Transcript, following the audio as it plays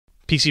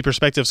PC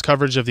Perspective's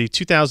coverage of the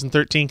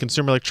 2013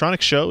 Consumer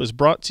Electronics Show is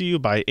brought to you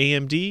by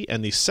AMD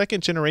and the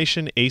second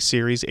generation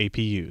A-series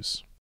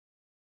APUs.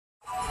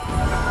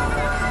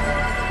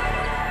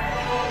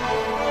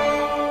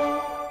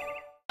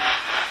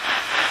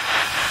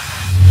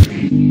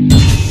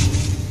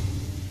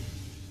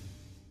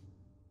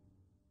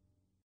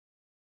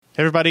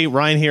 Hey everybody,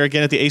 Ryan here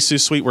again at the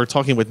ASUS Suite. We're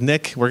talking with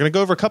Nick. We're going to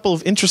go over a couple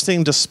of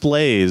interesting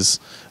displays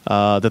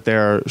that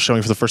they're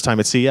showing for the first time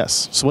at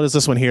CES. So what is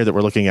this one here that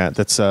we're looking at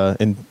that's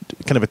in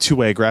kind of a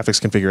two-way graphics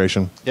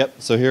configuration?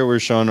 Yep, so here we're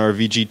showing our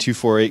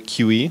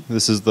VG248QE.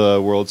 This is the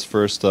world's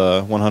first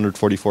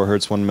 144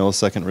 Hz 1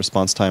 millisecond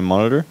response time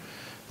monitor.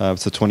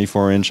 It's a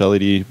 24-inch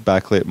LED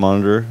backlit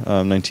monitor,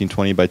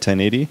 1920 by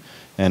 1080,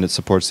 and it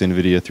supports the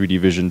NVIDIA 3D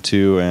Vision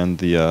 2 and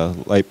the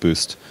Light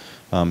Boost.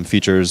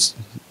 Features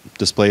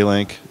display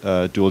link,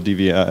 dual link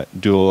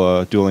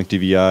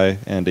DVI,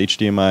 and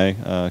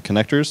HDMI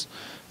connectors.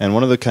 And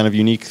one of the kind of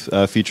unique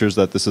features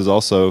that this is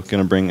also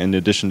going to bring, in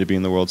addition to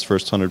being the world's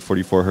first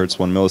 144 Hz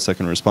 1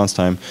 millisecond response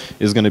time,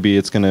 is going to be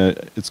it's going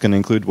to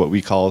include what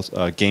we call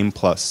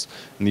GamePlus.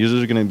 And these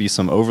are going to be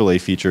some overlay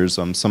features.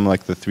 Some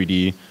like the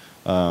 3D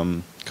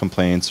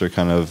complaints or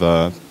kind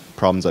of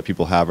problems that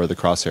people have are the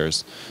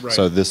crosshairs. Right.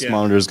 So this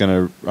monitor is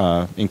going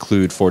to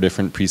include 4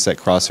 different preset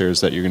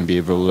crosshairs that you're going to be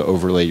able to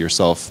overlay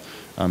yourself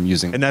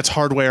using. And that's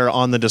hardware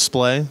on the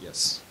display?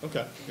 Yes.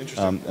 Okay,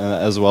 interesting.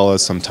 As well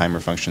as some timer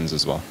functions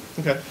as well.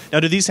 Okay.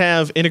 Now, do these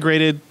have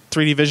integrated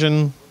 3D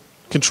Vision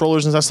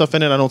controllers and that stuff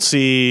in it? I don't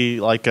see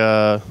like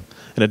an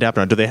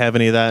adapter. Do they have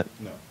any of that?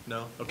 No.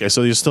 No? Okay,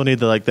 so you still need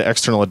the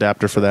external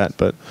adapter for that,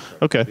 but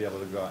okay. Be able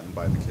to go out and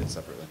buy the kit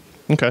separately.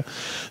 Okay.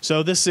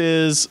 So this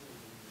is...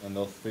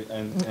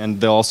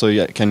 And they'll also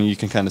you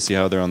can kind of see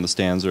how they're on the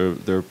stands.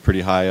 They're pretty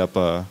high up.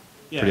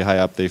 Pretty high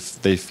up. They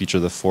feature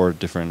the 4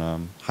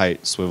 different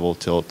height, swivel,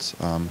 tilt,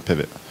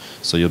 pivot.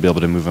 So you'll be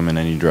able to move them in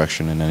any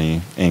direction and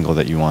any angle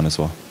that you want as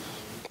well.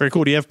 Very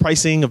cool. Do you have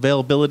pricing,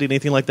 availability,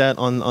 anything like that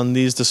on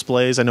these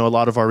displays? I know a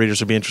lot of our readers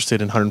would be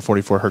interested in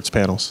 144 Hertz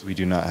panels. We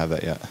do not have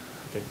that yet.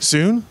 Okay.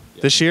 Soon?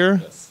 Yes. This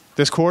year? Yes.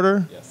 This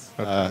quarter? Yes.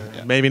 Okay.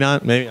 Yeah. Maybe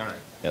not. Maybe. All right.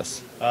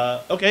 Yes.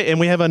 Okay, and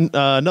we have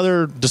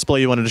another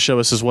display you wanted to show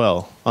us as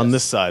well on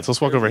this side. So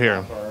let's walk over here.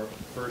 Our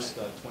first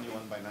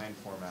 21 by 9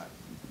 format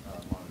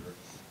monitor,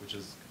 which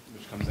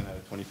comes in at a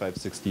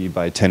 2560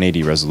 by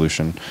 1080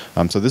 resolution.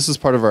 So this is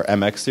part of our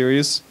MX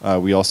series.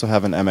 We also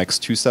have an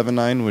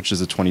MX299, which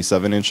is a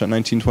 27-inch at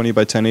 1920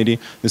 by 1080.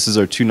 This is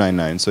our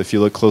 299. So if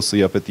you look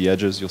closely up at the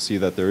edges, you'll see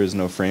that there is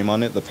no frame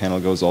on it. The panel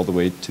goes all the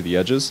way to the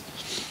edges.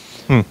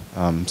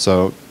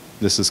 So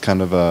this is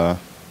kind of a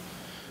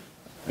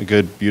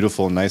good,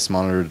 beautiful, nice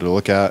monitor to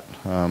look at.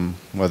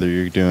 Whether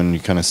you're doing, you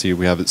kind of see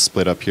we have it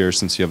split up here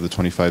since you have the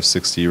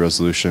 2560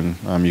 resolution.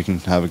 You can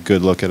have a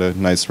good look at a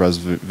nice res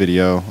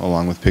video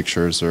along with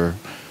pictures or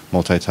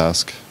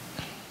multitask.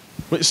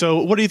 So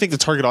what do you think the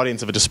target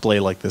audience of a display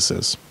like this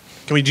is?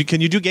 Can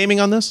you do gaming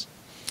on this?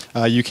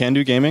 You can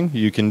do gaming.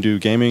 You can do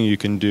gaming. You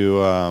can do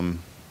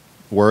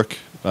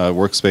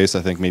workspace.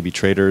 I think maybe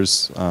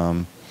traders.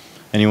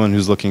 Anyone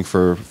who's looking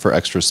for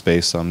extra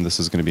space, this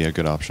is going to be a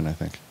good option, I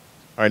think.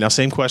 All right, now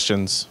same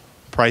questions.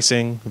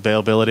 Pricing,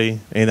 availability,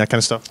 any of that kind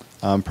of stuff?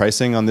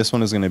 Pricing on this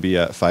one is going to be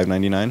at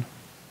 $599,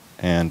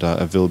 and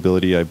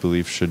availability, I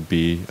believe, should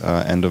be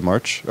end of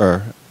March,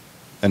 or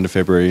end of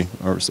February,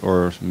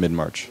 or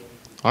mid-March.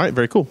 All right,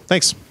 very cool.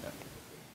 Thanks.